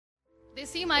They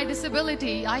see my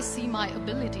disability, I see my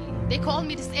ability. They call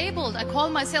me disabled, I call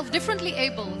myself differently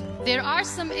abled. There are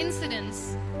some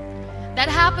incidents that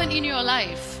happen in your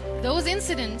life. Those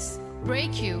incidents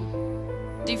break you,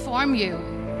 deform you,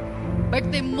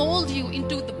 but they mold you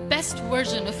into the best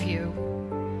version of you.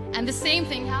 And the same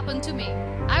thing happened to me.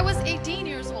 I was 18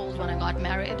 years old when I got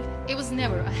married. It was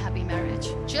never a happy marriage.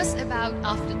 Just about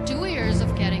after 2 years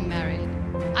of getting married,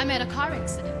 I met a car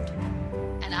accident.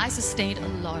 And I sustained a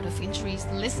lot of injuries.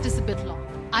 The list is a bit long.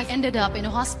 I ended up in a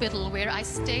hospital where I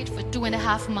stayed for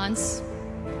 2.5 months.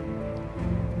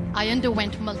 I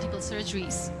underwent multiple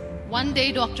surgeries. One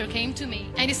day, doctor came to me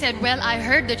and he said, well, I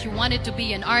heard that you wanted to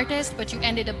be an artist, but you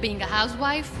ended up being a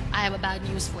housewife. I have a bad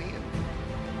news for you.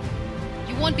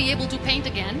 You won't be able to paint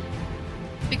again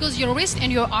because your wrist and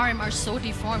your arm are so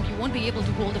deformed, you won't be able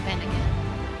to hold a pen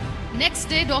again. Next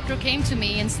day, doctor came to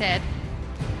me and said,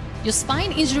 your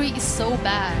spine injury is so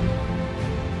bad,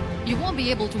 you won't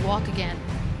be able to walk again.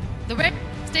 The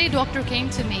next day, doctor came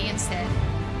to me and said,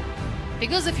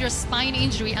 because of your spine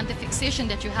injury and the fixation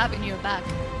that you have in your back,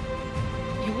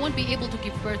 you won't be able to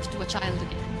give birth to a child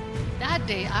again. That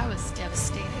day, I was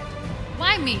devastated.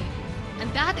 Why me?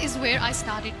 And that is where I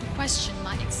started to question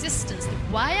my existence.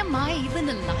 Why am I even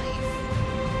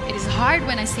alive? It is hard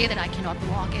when I say that I cannot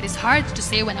walk. It is hard to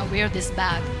say when I wear this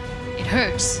bag. It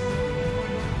hurts.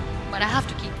 But I have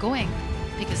to keep going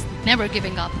because never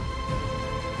giving up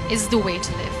is the way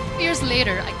to live. Years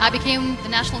later, I became the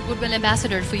National Goodwill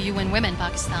Ambassador for UN Women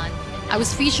Pakistan. I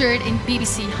was featured in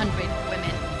BBC 100 Women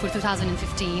for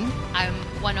 2015. I'm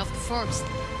one of the Forbes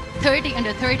 30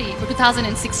 under 30 for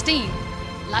 2016.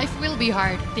 Life will be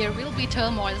hard, there will be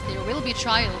turmoils, there will be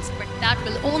trials, but that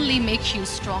will only make you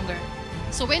stronger.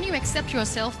 So when you accept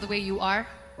yourself the way you are,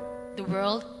 the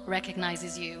world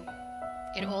recognizes you.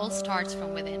 It all starts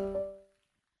from within.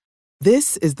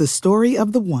 This is the story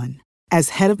of the one. As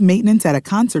head of maintenance at a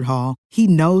concert hall, he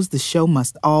knows the show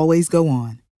must always go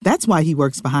on. That's why he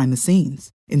works behind the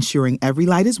scenes, ensuring every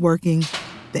light is working,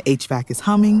 the HVAC is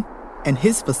humming, and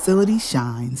his facility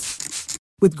shines.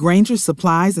 With Grainger's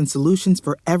supplies and solutions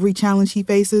for every challenge he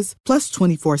faces, plus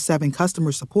 24/7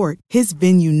 customer support, his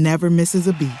venue never misses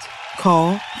a beat.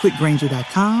 Call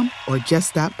quickgrainger.com or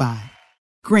just stop by.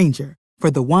 Grainger,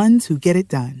 for the ones who get it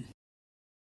done.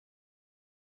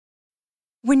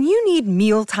 When you need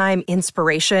mealtime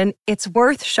inspiration, it's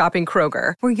worth shopping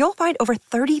Kroger, where you'll find over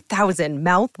 30,000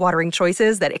 mouth-watering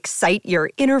choices that excite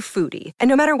your inner foodie. And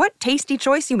no matter what tasty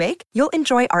choice you make, you'll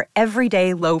enjoy our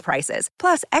everyday low prices,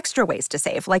 plus extra ways to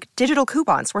save, like digital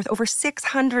coupons worth over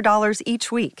 $600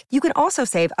 each week. You can also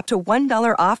save up to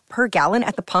 $1 off per gallon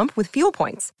at the pump with fuel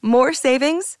points. More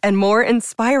savings and more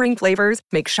inspiring flavors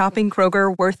make shopping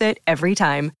Kroger worth it every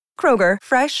time. Kroger,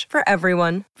 fresh for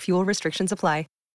everyone. Fuel restrictions apply.